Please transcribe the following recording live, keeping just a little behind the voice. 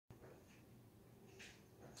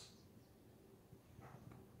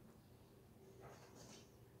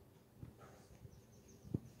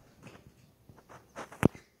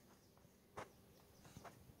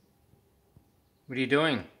What are you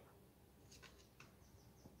doing?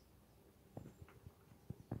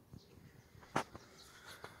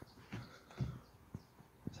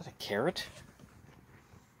 Is that a carrot?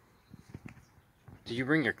 Did you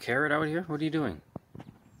bring your carrot out here? What are you doing?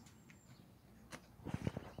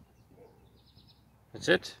 That's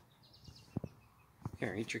it?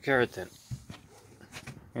 Here, eat your carrot then.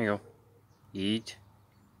 Here you go. Eat.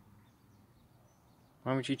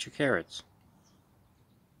 Why don't you eat your carrots?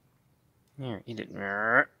 Here, eat it.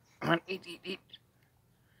 Come on, eat, eat, eat.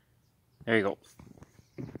 There you go.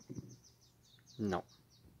 No.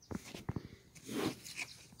 You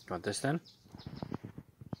want this then?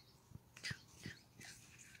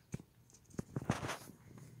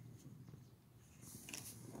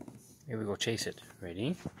 Here we go, chase it.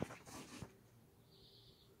 Ready?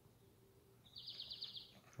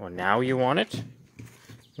 Well, now you want it?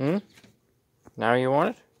 Now you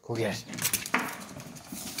want it? Go get it.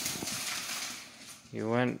 You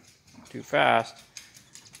went too fast.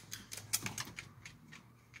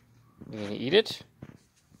 You gonna eat it?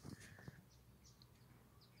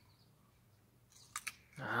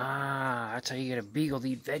 Ah, that's how you get a beagle to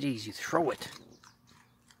eat veggies. You throw it.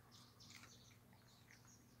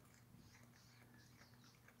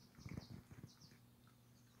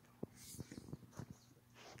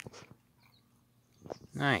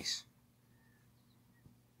 Nice.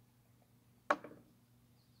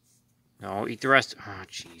 No, eat the rest. Oh,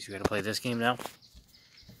 jeez, we gotta play this game now.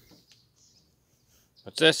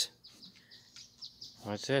 What's this?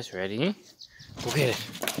 What's this? Ready? Go get it.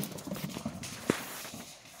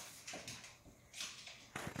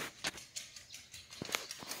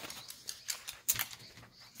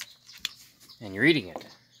 And you're eating it.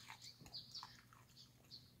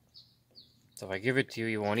 So if I give it to you,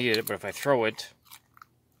 you won't eat it, but if I throw it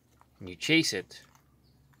and you chase it,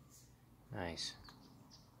 nice.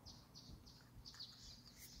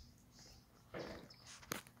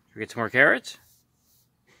 Should we get some more carrots?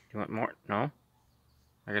 Do you want more? No?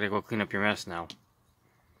 I gotta go clean up your mess now.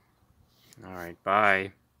 Alright,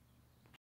 bye.